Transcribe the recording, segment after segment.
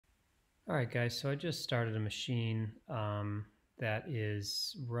All right, guys, so I just started a machine that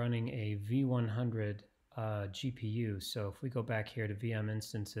is running a V100 GPU. So if we go back here to VM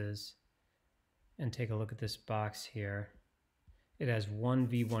instances and take a look at this box here, it has one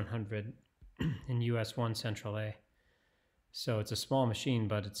V100 in US1 Central A. So it's a small machine,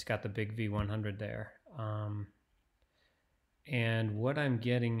 but it's got the big V100 there. And what I'm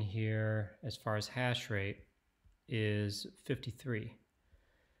getting here as far as hash rate is 53.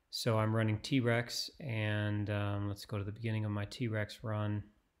 So I'm running T-Rex, and let's go to the beginning of my T-Rex run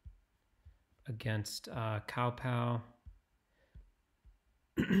against KawPow.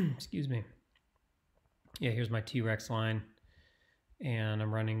 Excuse me. Yeah, here's my T-Rex line, and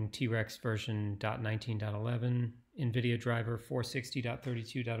I'm running T-Rex version .19.11, NVIDIA driver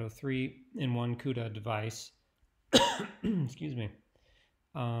 460.32.03 in one CUDA device. Excuse me.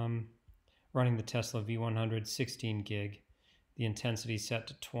 Running the Tesla V100 16 gig, the intensity set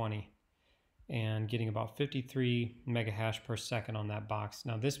to 20. And getting about 53 mega hash per second on that box.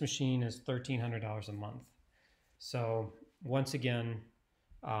 Now this machine is $1,300 a month. So once again,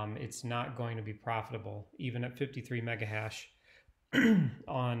 it's not going to be profitable, even at 53 mega hash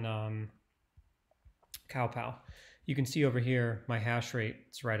on KawPow. You can see over here, my hash rate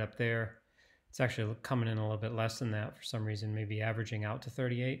is right up there. It's actually coming in a little bit less than that for some reason, maybe averaging out to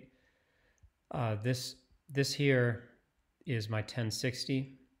 38. This here is my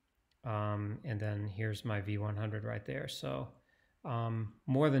 1060. And then here's my V100 right there. So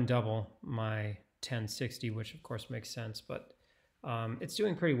more than double my 1060, which of course makes sense, but it's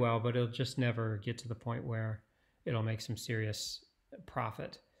doing pretty well, but it'll just never get to the point where it'll make some serious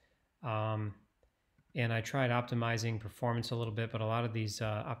profit. And I tried optimizing performance a little bit, but a lot of these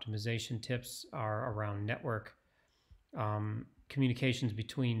optimization tips are around network communications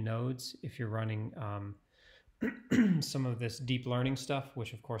between nodes. If you're running some of this deep learning stuff,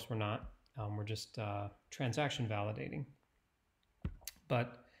 which of course we're not. We're just transaction validating.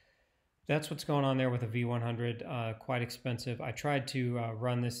 But that's what's going on there with a V100, quite expensive. I tried to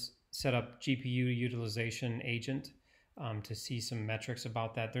run this, set up GPU utilization agent to see some metrics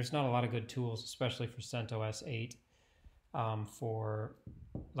about that. There's not a lot of good tools, especially for CentOS 8, for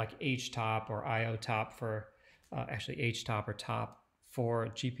like HTOP or IOTOP for, actually HTOP or top for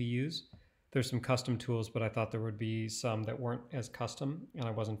GPUs. There's some custom tools, but I thought there would be some that weren't as custom, and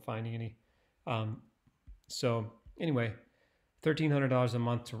I wasn't finding any. So anyway, $1,300 a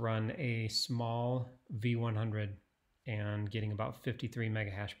month to run a small V100 and getting about 53 mega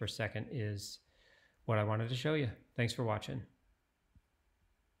hash per second is what I wanted to show you. Thanks for watching.